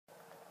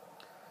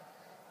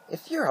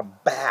If you're a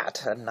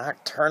bat, a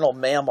nocturnal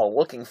mammal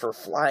looking for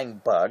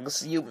flying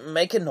bugs, you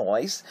make a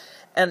noise,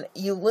 and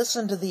you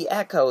listen to the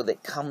echo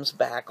that comes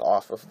back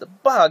off of the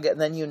bug,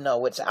 and then you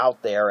know it's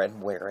out there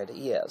and where it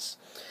is.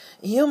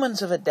 Humans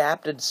have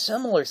adapted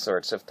similar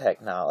sorts of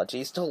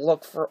technologies to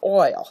look for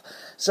oil.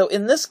 So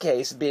in this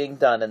case, being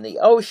done in the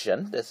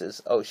ocean, this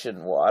is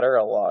ocean water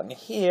along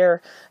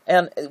here,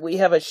 and we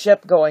have a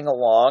ship going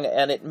along,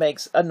 and it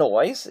makes a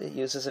noise. It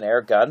uses an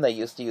air gun. They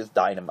used to use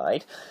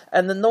dynamite.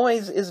 And the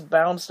noise is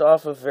bounced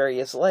off of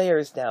various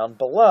layers down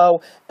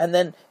below, and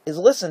then is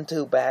listened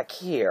to back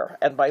here.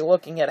 And by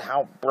looking at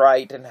how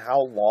bright and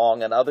how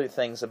long and other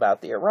things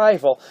about the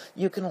arrival,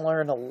 you can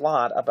learn a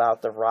lot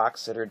about the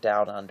rocks that are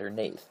down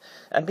underneath.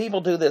 And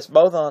people do this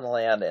both on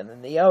land and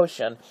in the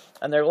ocean,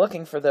 and they're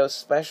looking for those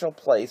special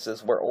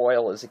places where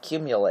oil is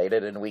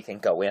accumulated and we can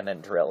go in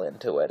and drill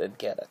into it and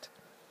get it.